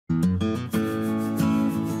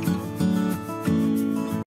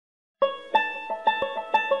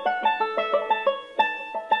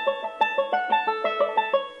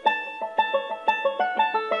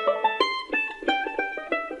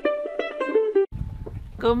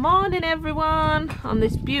Good morning everyone, on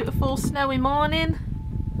this beautiful snowy morning.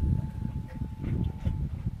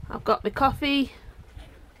 I've got my coffee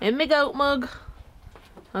in my goat mug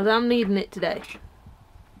as I'm needing it today.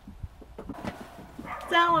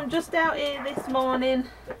 So I'm just out here this morning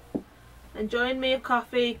enjoying me a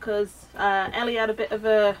coffee because Ellie had a bit of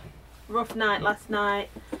a rough night last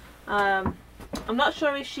night. I'm not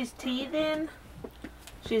sure if she's teething.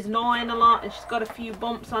 She's gnawing a lot and she's got a few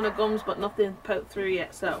bumps on her gums but nothing poked through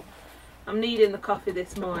yet, so I'm needing the coffee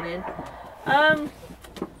this morning.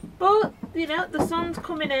 But you know, the sun's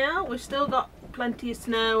coming out, we've still got plenty of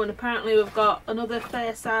snow, and apparently we've got another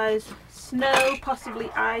fair size snow, possibly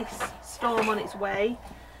ice storm on its way.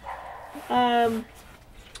 And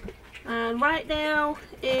right now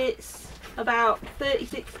it's about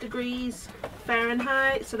 36 degrees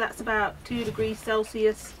Fahrenheit, so that's about 2 degrees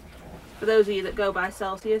Celsius for those of you that go by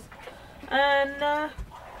Celsius, and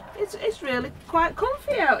it's really quite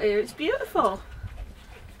comfy out here. It's beautiful,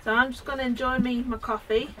 so I'm just going to enjoy my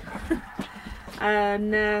coffee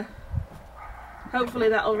and hopefully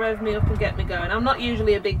that'll rev me up and get me going. I'm not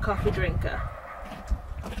usually a big coffee drinker,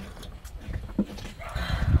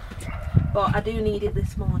 but I do need it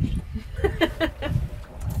this morning.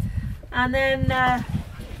 And then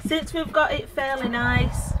since we've got it fairly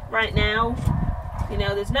nice right now, you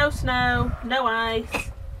know, there's no snow, no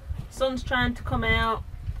ice, sun's trying to come out.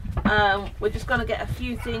 We're just going to get a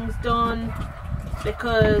few things done,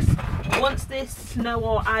 because once this snow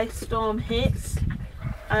or ice storm hits,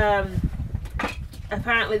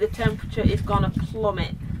 apparently the temperature is going to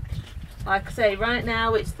plummet. Like I say, right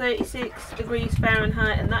now it's 36 degrees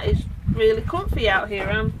Fahrenheit and that is really comfy out here.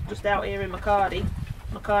 I'm just out here in my cardigan.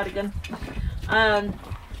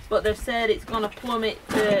 But they've said it's going to plummet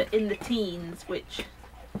in the teens, which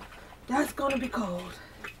that's going to be cold.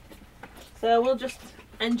 So we'll just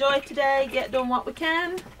enjoy today, get done what we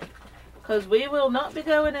can, because we will not be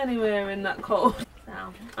going anywhere in that cold. So,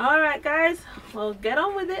 alright guys, we'll get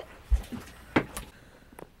on with it.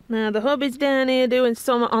 Now the hubby's down here doing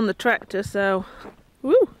something on the tractor, so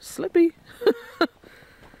woo, slippy.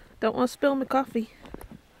 Don't want to spill my coffee.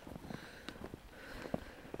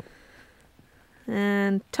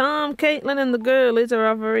 And Tom, Caitlin and the girlies are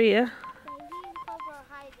over here.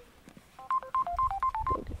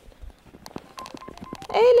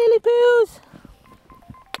 Hey Lily Poos!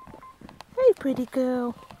 Hey pretty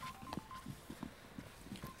girl.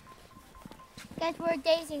 Guess where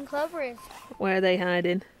Daisy and Clover is. Where are they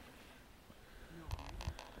hiding?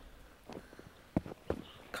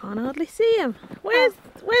 Can't hardly see them. Where's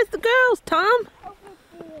the girls, Tom? Over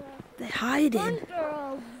there. They're hiding. One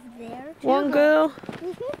girl there. One girl.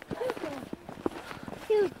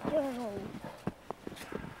 Two girls.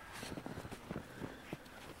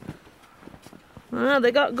 Oh,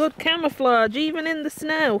 they got good camouflage even in the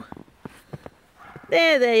snow.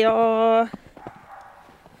 There they are.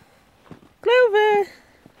 Clover.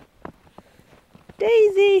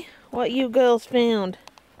 Daisy. What you girls found?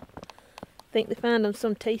 I think they found them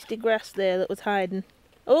some tasty grass there that was hiding.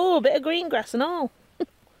 Oh, a bit of green grass and all.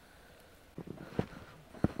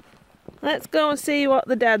 Let's go and see what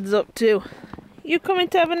the dad's up to. You coming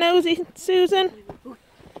to have a nosy, Susan?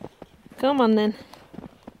 Come on then.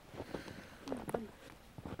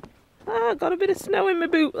 Ah, got a bit of snow in my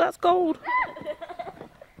boot. That's cold.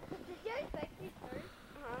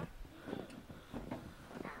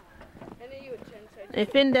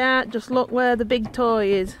 If in doubt, just look where the big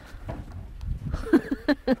toy is.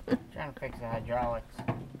 Trying to fix the hydraulics.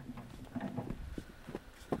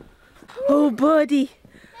 Oh, buddy.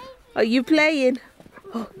 Are you playing?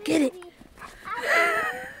 Oh, get it.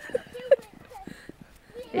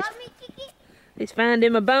 He's found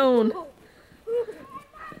him a bone.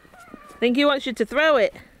 Think he wants you to throw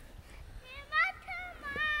it.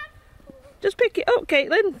 Just pick it up,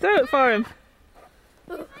 Caitlin. Throw it for him.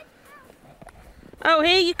 Oh,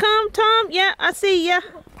 here you come, Tom. Yeah, I see ya.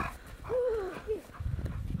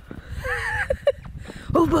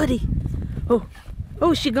 Oh, buddy.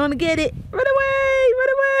 Oh, she's gonna get it. Run away, run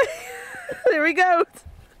away. There he goes.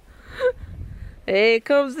 Here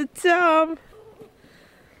comes the Tom.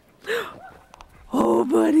 Oh,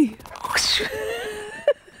 buddy.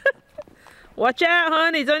 Watch out,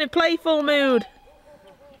 hon. He's on a playful mood.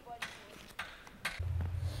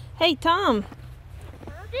 Hey, Tom.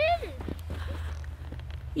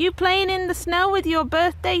 You playing in the snow with your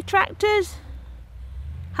birthday tractors?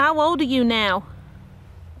 How old are you now?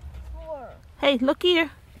 4. Hey, look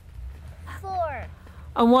here. 4.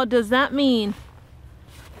 And what does that mean?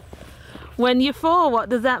 When you're 4, what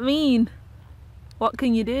does that mean? What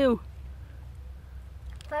can you do?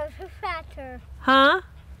 Clover tractor. Huh?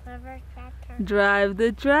 Clover tractor. Drive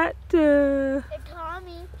the tractor. Hey,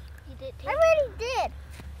 Tommy, you did I already did.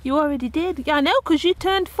 You already did? Yeah, I know, because you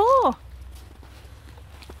turned 4.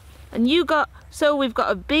 And you got, so we've got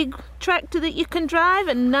a big tractor that you can drive,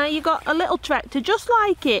 and now you got a little tractor just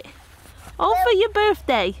like it. All for your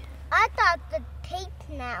birthday. I thought the cake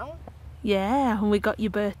now. Yeah, and we got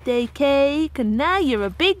your birthday cake, and now you're a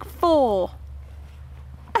big 4.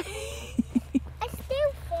 I'm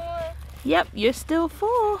still 4. Yep, you're still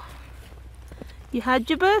 4. You had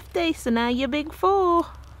your birthday, so now you're big 4.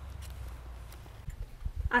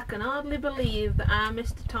 I can hardly believe that our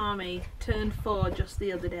Mr. Tommy turned 4 just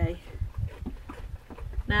the other day.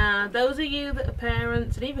 Now, those of you that are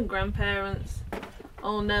parents and even grandparents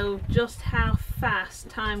all know just how fast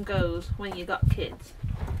time goes when you got kids.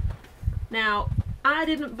 Now, I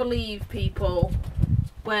didn't believe people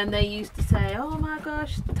when they used to say, oh my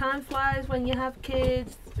gosh, time flies when you have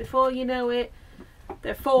kids. Before you know it,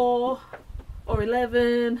 they're 4 or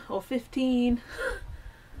 11 or 15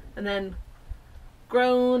 and then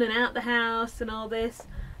grown and out the house and all this.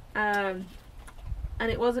 And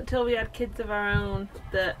it wasn't till we had kids of our own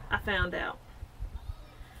that I found out.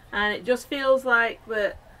 And it just feels like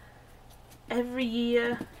that every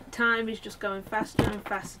year time is just going faster and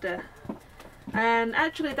faster. And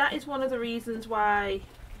actually that is one of the reasons why,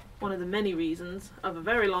 one of the many reasons of a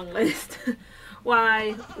very long list,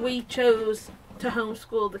 why we chose to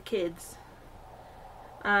homeschool the kids.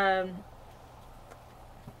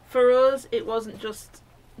 For us, it wasn't just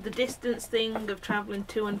the distance thing of travelling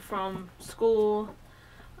to and from school,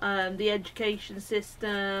 the education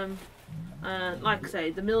system, like I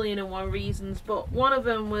say, the 1,000,001 reasons, but one of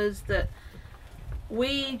them was that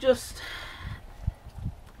we just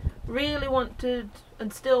really wanted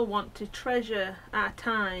and still want to treasure our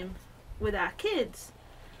time with our kids.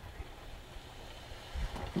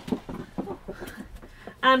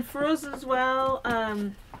 And for us as well,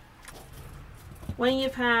 when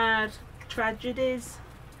you've had tragedies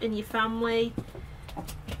in your family,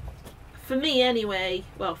 for me anyway,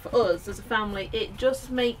 well for us as a family, it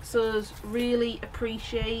just makes us really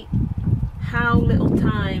appreciate how little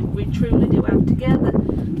time we truly do have together.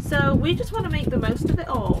 So we just want to make the most of it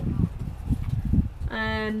all.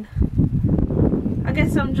 And I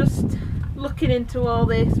guess I'm just looking into all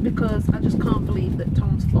this because I just can't believe that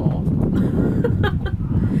Tom's 4.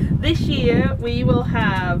 This year we will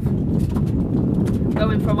have,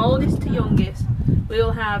 going from oldest to youngest, we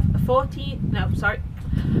will have a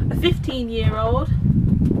 15-year-old,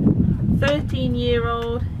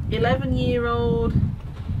 13-year-old, 11-year-old,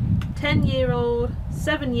 10-year-old,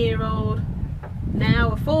 7-year-old,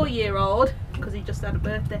 now a 4-year-old, because he just had a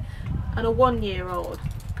birthday, and a 1-year-old.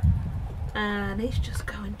 And it's just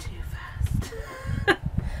going too fast.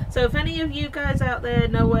 So if any of you guys out there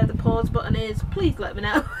know where the pause button is, please let me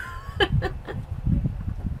know.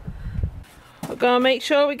 We're going to make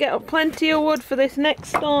sure we get up plenty of wood for this next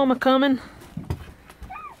storm coming.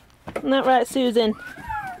 Isn't that right, Susan?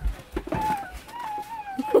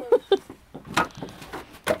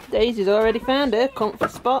 Daisy's already found her comfort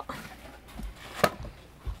spot.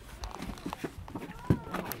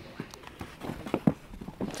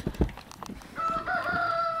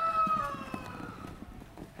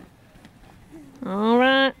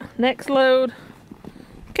 Alright, next load.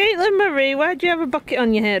 Caitlin Marie, why'd you have a bucket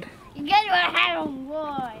on your head? You guys want to have a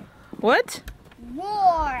war. What?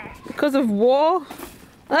 War. Because of war?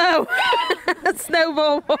 Oh!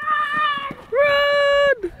 Snowball war.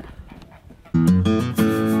 Run!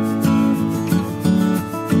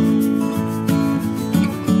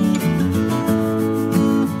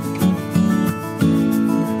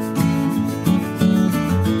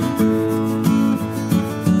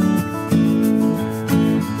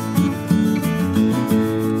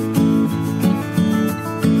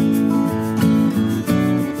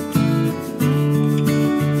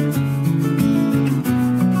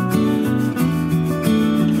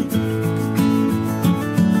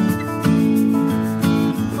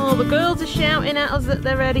 Shouting at us that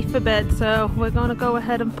they're ready for bed, so we're going to go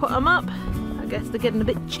ahead and put them up. I guess they're getting a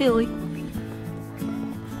bit chilly.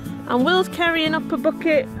 And Will's carrying up a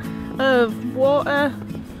bucket of water.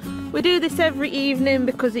 We do this every evening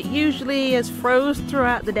because it usually has froze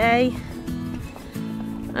throughout the day,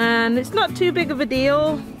 and it's not too big of a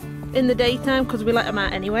deal in the daytime because we let them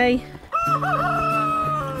out anyway.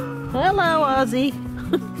 Hello, Ozzy.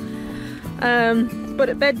 But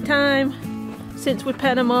at bedtime, since we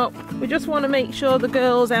pen them up, we just want to make sure the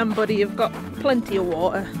girls and Buddy have got plenty of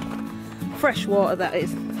water. Fresh water, that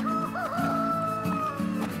is.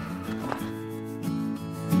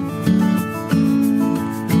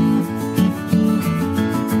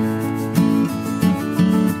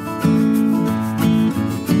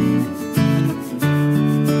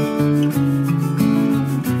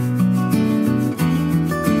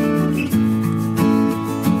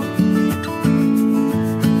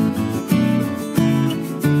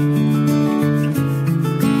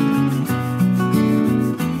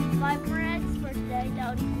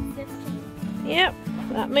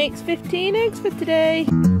 makes 15 eggs for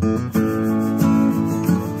today.